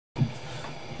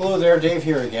Hello there, Dave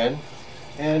here again,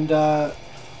 and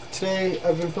today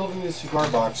I've been building these Cigar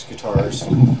Box guitars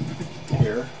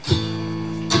here.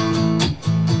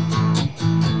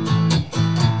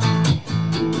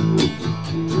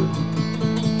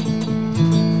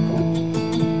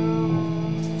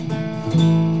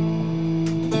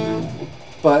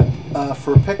 But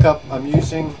for pickup I'm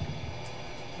using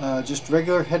just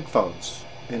regular headphones,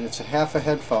 and it's a half a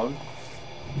headphone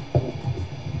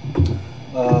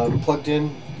plugged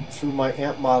in through my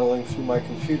amp modeling through my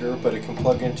computer, but it can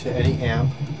plug into any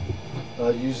amp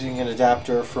using an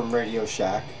adapter from Radio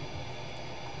Shack.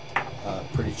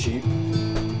 Pretty cheap,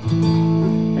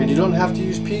 and you don't have to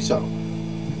use piezo.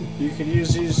 You can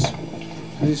use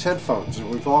these headphones, and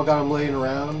we've all got them laying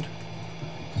around,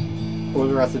 or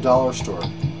they're at the dollar store.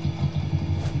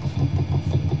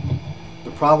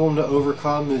 The problem to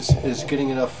overcome is getting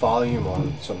enough volume on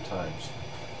it sometimes,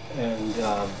 and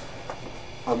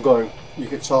you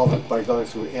could solve it by going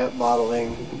through amp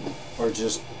modeling, or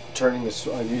just turning this.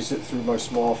 I use it through my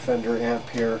small Fender amp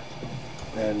here,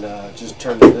 and just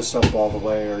turning this up all the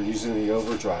way, or using the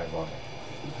overdrive on it.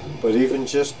 But even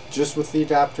just with the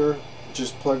adapter,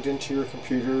 just plugged into your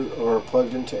computer or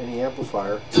plugged into any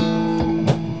amplifier,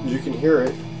 you can hear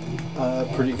it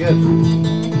pretty good.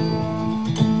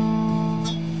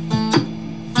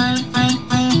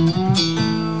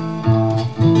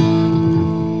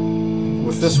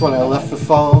 With this one, I left the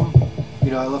foam.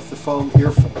 I left the foam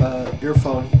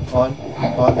earphone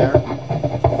on there,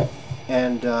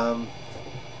 and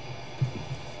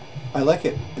I like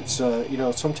it. It's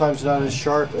sometimes not as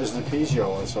sharp as the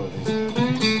piezo on some of these.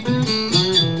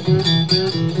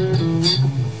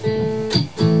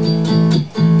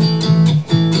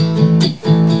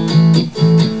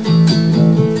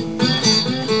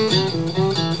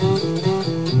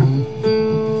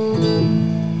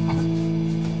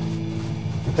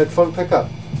 Headphone pickup.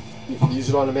 You can use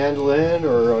it on a mandolin,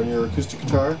 or on your acoustic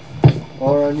guitar,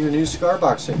 or on your new cigar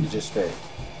box that you just made.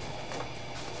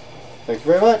 Thank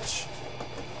you very much.